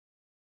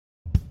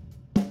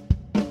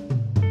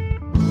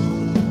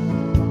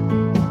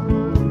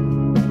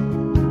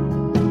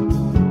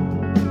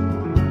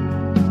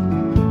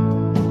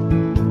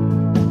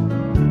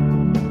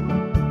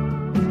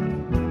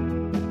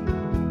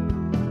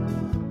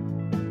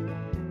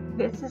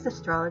This is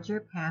astrologer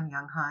Pam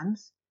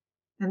Young-Hans,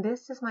 and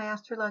this is my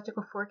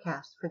astrological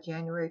forecast for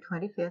January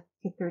 25th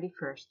to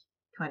 31st,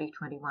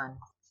 2021.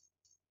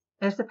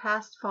 As the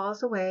past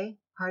falls away,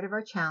 part of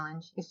our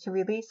challenge is to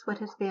release what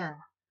has been.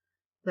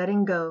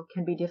 Letting go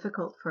can be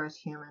difficult for us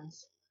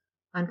humans.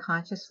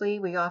 Unconsciously,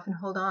 we often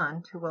hold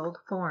on to old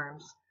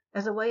forms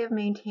as a way of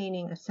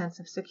maintaining a sense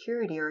of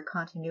security or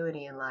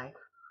continuity in life,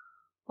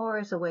 or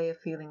as a way of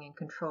feeling in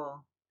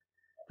control.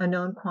 A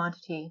known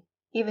quantity,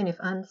 even if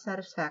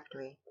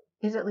unsatisfactory,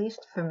 is at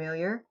least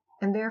familiar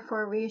and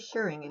therefore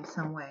reassuring in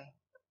some way.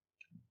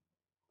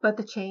 But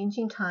the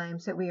changing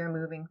times that we are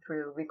moving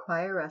through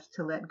require us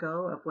to let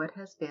go of what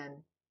has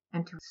been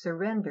and to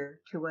surrender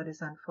to what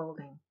is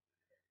unfolding.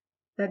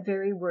 That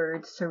very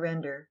word,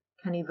 surrender,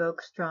 can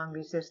evoke strong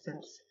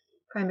resistance,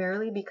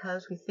 primarily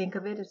because we think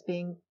of it as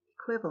being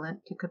equivalent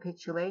to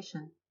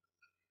capitulation.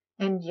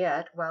 And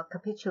yet, while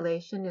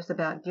capitulation is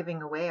about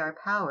giving away our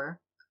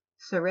power,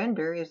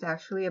 surrender is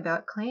actually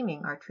about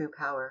claiming our true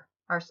power,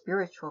 our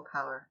spiritual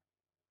power.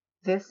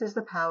 This is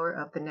the power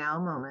of the now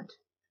moment,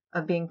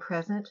 of being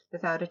present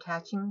without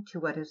attaching to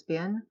what has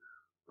been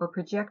or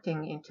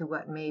projecting into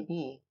what may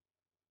be.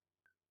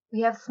 We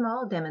have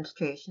small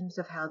demonstrations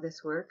of how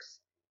this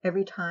works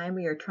every time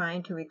we are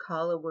trying to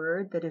recall a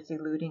word that is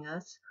eluding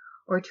us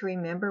or to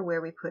remember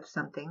where we put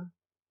something.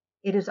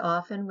 It is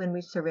often when we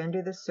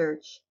surrender the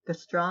search, the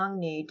strong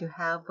need to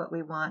have what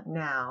we want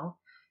now,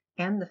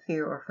 and the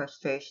fear or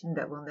frustration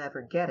that we'll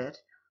never get it,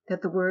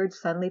 that the word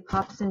suddenly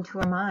pops into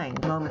our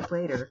mind moments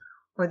later,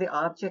 or the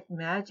object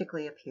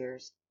magically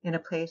appears in a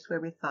place where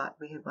we thought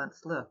we had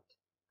once looked.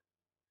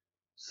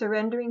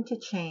 Surrendering to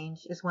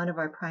change is one of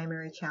our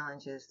primary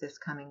challenges this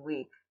coming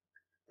week.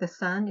 The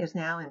sun is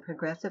now in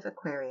progressive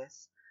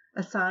Aquarius,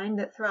 a sign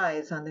that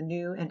thrives on the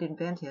new and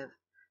inventive,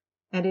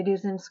 and it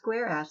is in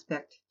square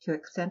aspect to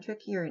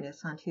eccentric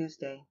Uranus on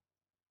Tuesday.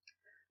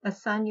 A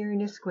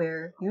Sun-Uranus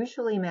square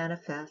usually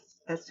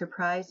manifests as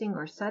surprising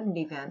or sudden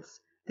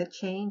events that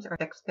change our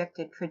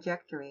expected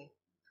trajectory.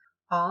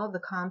 All the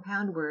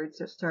compound words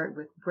that start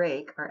with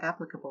break are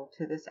applicable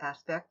to this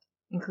aspect,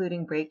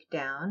 including break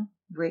down,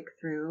 break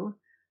through,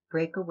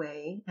 break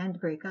away, and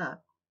break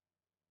up.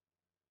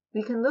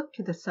 We can look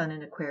to the sun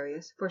in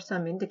Aquarius for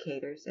some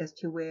indicators as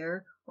to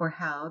where or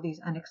how these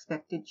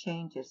unexpected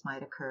changes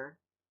might occur.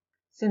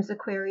 Since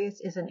Aquarius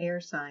is an air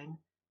sign,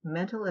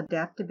 mental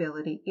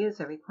adaptability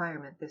is a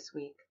requirement this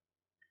week.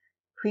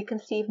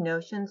 Preconceived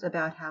notions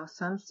about how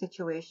some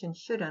situation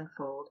should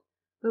unfold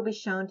will be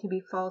shown to be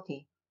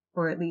faulty,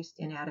 or at least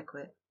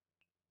inadequate.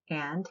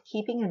 And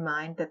keeping in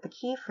mind that the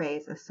key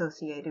phrase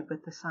associated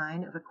with the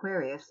sign of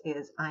Aquarius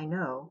is I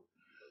know,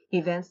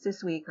 events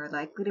this week are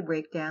likely to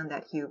break down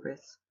that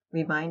hubris,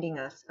 reminding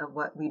us of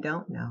what we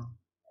don't know.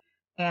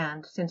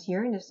 And since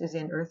Uranus is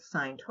in Earth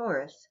sign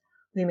Taurus,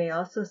 we may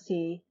also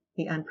see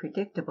the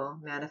unpredictable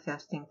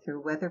manifesting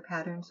through weather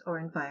patterns or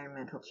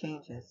environmental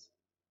changes.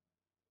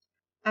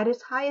 At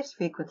its highest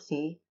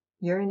frequency,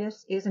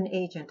 Uranus is an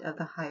agent of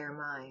the higher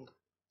mind.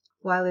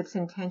 While its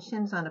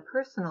intentions on a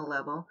personal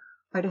level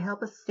are to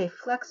help us stay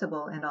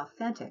flexible and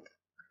authentic,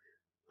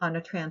 on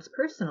a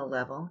transpersonal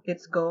level,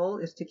 its goal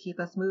is to keep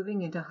us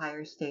moving into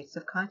higher states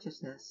of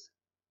consciousness.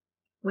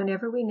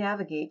 Whenever we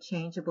navigate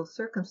changeable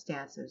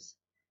circumstances,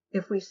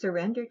 if we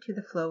surrender to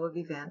the flow of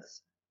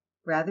events,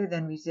 rather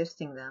than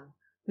resisting them,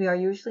 we are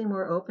usually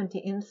more open to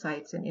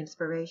insights and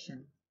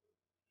inspiration.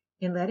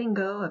 In letting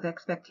go of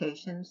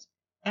expectations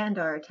and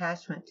our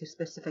attachment to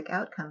specific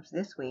outcomes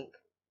this week,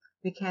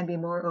 we can be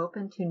more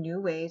open to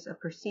new ways of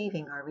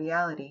perceiving our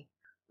reality,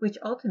 which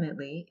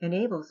ultimately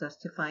enables us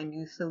to find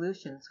new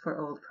solutions for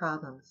old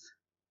problems.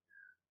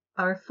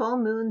 Our full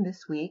moon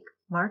this week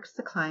marks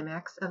the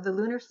climax of the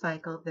lunar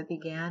cycle that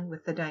began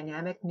with the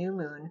dynamic new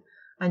moon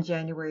on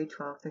January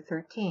 12th or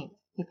 13th,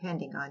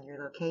 depending on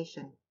your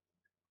location.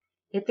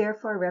 It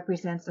therefore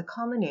represents a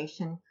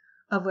culmination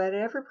of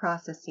whatever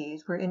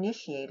processes were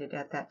initiated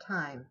at that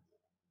time.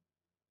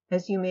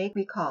 As you may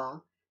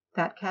recall,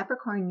 that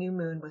Capricorn new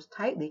moon was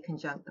tightly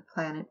conjunct the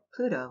planet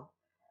Pluto,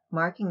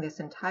 marking this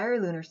entire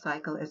lunar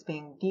cycle as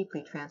being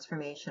deeply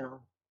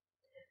transformational.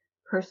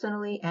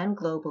 Personally and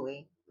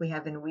globally, we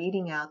have been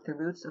weeding out the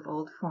roots of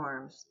old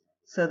forms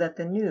so that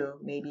the new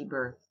may be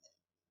birthed.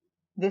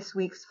 This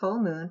week's full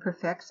moon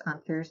perfects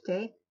on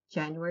Thursday,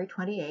 January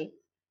 28th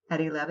at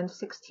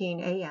 11:16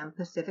 a.m.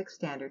 Pacific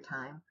Standard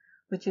Time,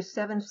 which is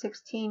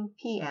 7:16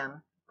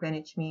 p.m.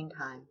 Greenwich Mean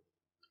Time.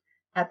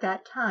 At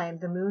that time,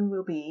 the moon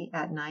will be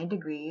at 9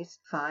 degrees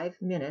 5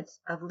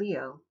 minutes of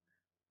Leo,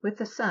 with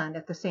the sun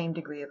at the same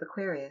degree of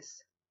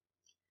Aquarius.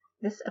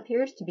 This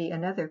appears to be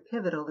another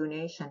pivotal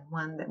lunation,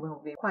 one that will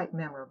be quite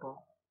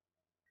memorable.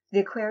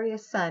 The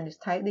Aquarius sun is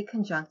tightly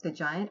conjunct the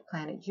giant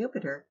planet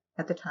Jupiter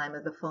at the time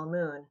of the full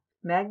moon,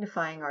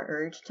 magnifying our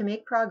urge to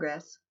make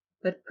progress,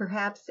 but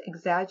perhaps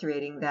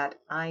exaggerating that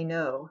I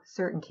know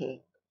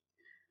certainty.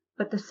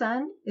 But the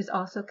sun is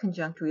also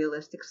conjunct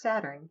realistic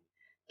Saturn,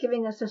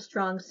 giving us a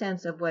strong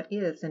sense of what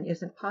is and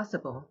isn't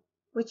possible,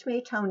 which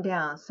may tone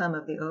down some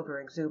of the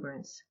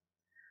overexuberance.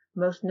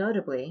 Most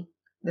notably,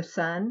 the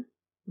sun,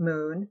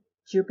 moon,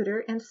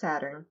 Jupiter and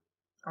Saturn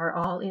are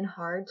all in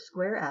hard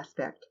square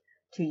aspect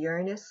to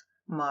Uranus,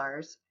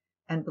 Mars,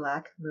 and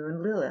Black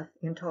Moon Lilith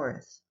in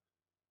Taurus.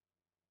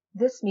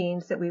 This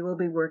means that we will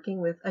be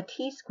working with a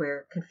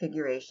T-square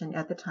configuration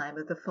at the time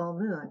of the full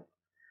moon.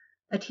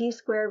 A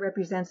T-square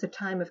represents a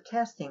time of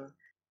testing.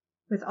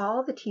 With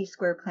all the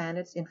T-square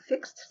planets in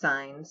fixed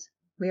signs,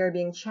 we are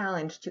being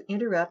challenged to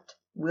interrupt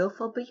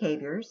willful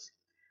behaviors,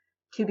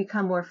 to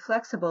become more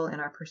flexible in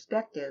our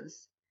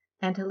perspectives,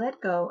 and to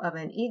let go of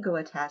an ego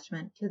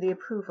attachment to the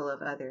approval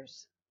of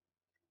others.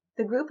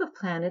 The group of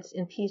planets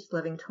in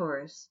peace-loving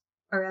Taurus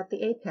are at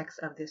the apex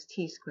of this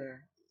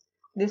T-square.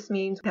 This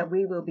means that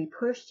we will be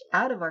pushed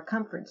out of our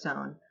comfort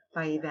zone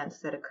by events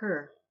that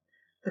occur.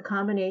 The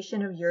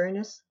combination of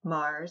Uranus,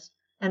 Mars,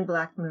 and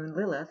Black Moon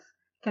Lilith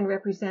can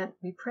represent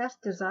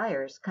repressed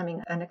desires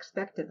coming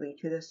unexpectedly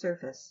to the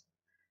surface.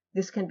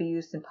 This can be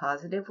used in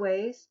positive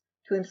ways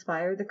to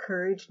inspire the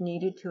courage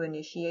needed to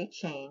initiate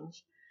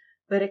change,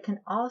 but it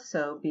can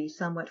also be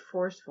somewhat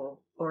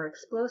forceful or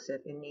explosive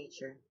in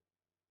nature.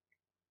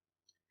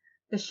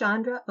 The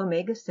Chandra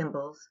Omega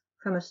symbols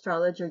from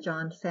astrologer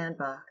John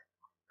Sandbach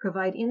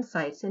provide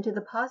insights into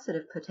the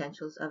positive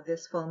potentials of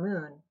this full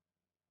moon.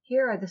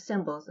 Here are the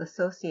symbols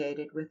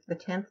associated with the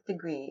 10th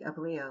degree of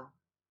Leo.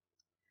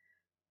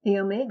 The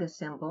Omega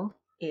symbol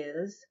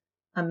is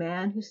a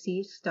man who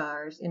sees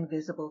stars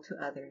invisible to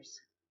others.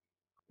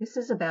 This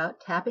is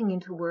about tapping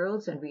into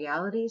worlds and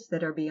realities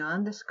that are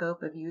beyond the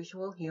scope of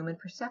usual human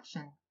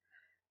perception.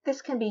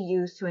 This can be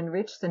used to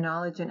enrich the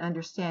knowledge and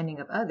understanding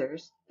of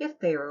others if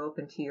they are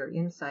open to your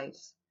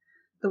insights.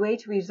 The way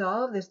to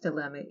resolve this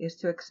dilemma is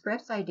to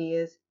express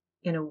ideas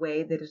in a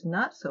way that is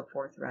not so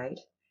forthright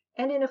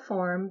and in a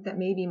form that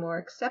may be more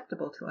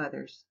acceptable to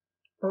others,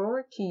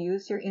 or to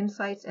use your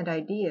insights and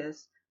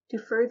ideas to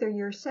further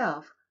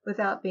yourself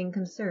without being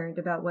concerned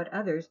about what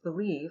others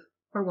believe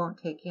or won't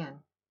take in.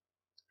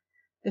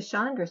 The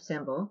Chandra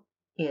symbol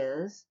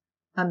is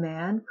a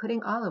man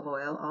putting olive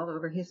oil all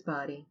over his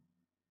body.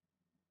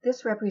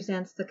 This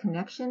represents the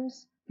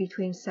connections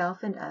between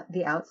self and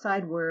the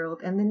outside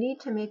world and the need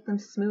to make them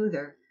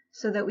smoother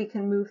so that we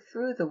can move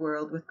through the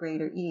world with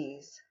greater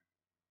ease.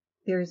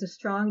 There is a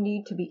strong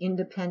need to be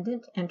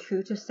independent and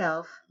true to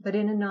self, but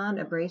in a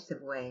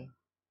non-abrasive way.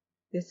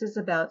 This is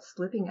about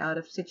slipping out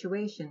of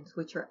situations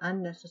which are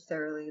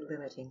unnecessarily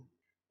limiting.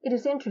 It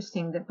is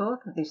interesting that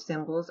both of these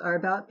symbols are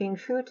about being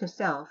true to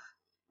self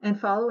and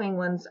following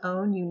one's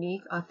own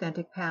unique,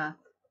 authentic path,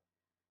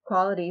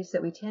 qualities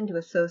that we tend to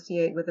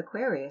associate with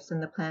Aquarius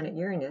and the planet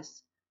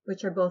Uranus,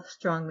 which are both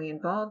strongly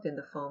involved in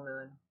the full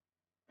moon.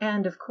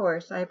 And, of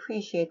course, I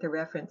appreciate the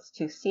reference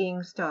to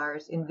seeing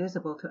stars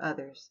invisible to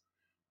others,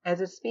 as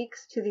it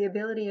speaks to the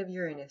ability of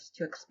Uranus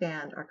to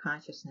expand our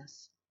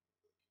consciousness.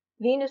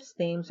 Venus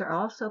themes are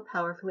also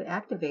powerfully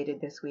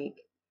activated this week,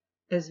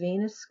 as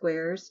Venus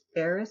squares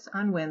Eris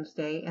on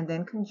Wednesday and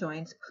then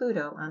conjoins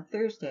Pluto on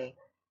Thursday,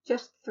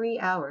 just 3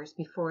 hours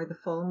before the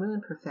full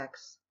moon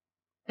perfects.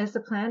 As the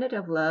planet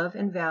of love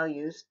and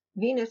values,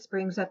 Venus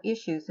brings up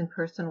issues in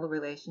personal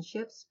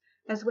relationships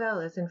as well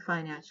as in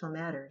financial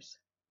matters.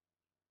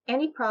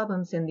 Any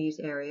problems in these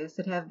areas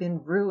that have been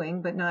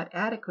brewing but not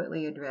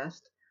adequately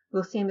addressed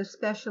will seem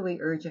especially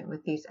urgent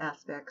with these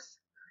aspects.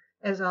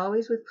 As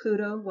always with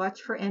Pluto,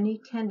 watch for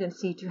any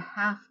tendency to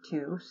have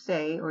to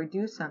say or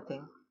do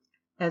something,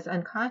 as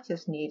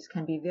unconscious needs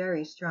can be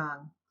very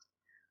strong.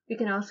 We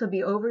can also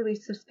be overly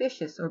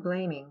suspicious or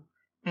blaming,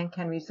 and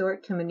can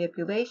resort to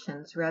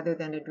manipulations rather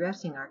than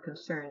addressing our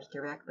concerns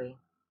directly.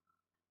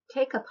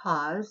 Take a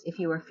pause if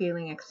you are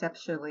feeling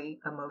exceptionally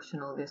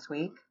emotional this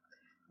week.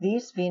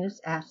 These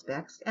Venus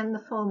aspects and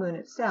the full moon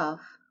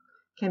itself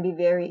can be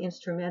very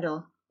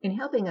instrumental in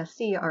helping us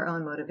see our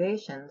own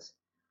motivations,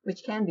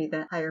 which can be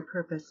the higher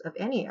purpose of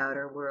any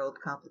outer world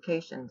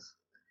complications.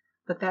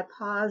 But that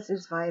pause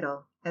is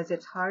vital, as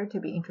it's hard to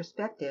be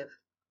introspective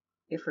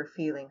if we're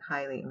feeling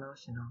highly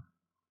emotional.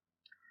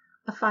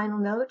 A final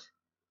note,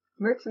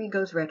 Mercury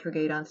goes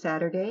retrograde on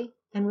Saturday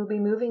and will be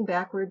moving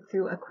backward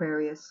through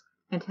Aquarius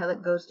until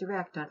it goes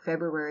direct on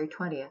February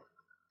 20th.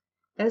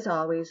 As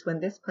always, when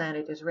this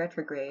planet is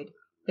retrograde,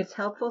 it's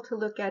helpful to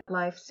look at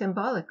life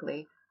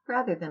symbolically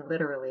rather than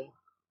literally.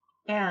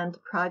 And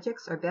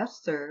projects are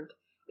best served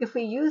if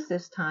we use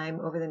this time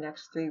over the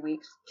next 3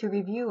 weeks to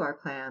review our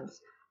plans,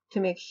 to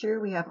make sure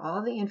we have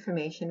all the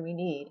information we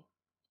need.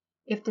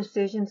 If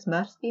decisions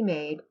must be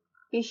made,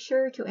 be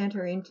sure to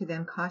enter into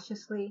them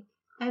cautiously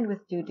and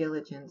with due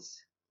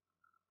diligence.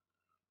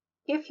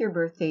 If your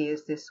birthday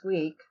is this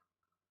week,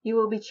 you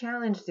will be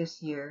challenged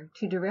this year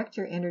to direct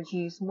your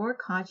energies more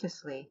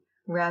consciously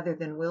rather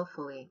than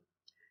willfully.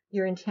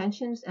 Your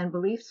intentions and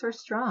beliefs are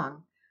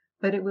strong,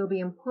 but it will be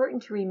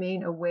important to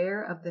remain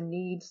aware of the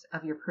needs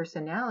of your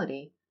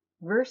personality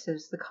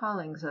versus the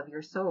callings of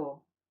your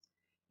soul.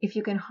 If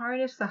you can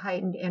harness the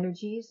heightened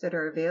energies that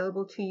are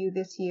available to you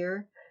this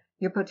year,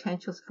 your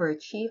potentials for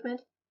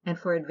achievement and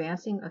for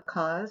advancing a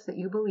cause that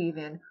you believe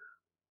in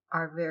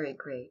are very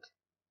great.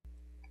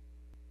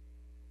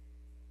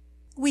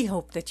 We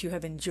hope that you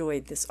have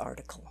enjoyed this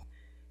article.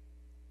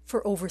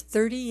 For over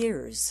 30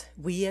 years,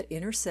 we at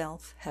Inner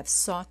Self have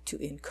sought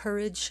to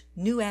encourage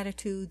new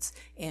attitudes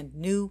and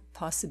new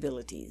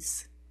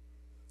possibilities.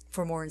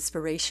 For more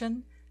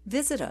inspiration,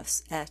 visit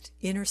us at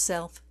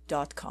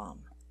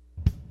innerself.com.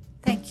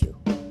 Thank you.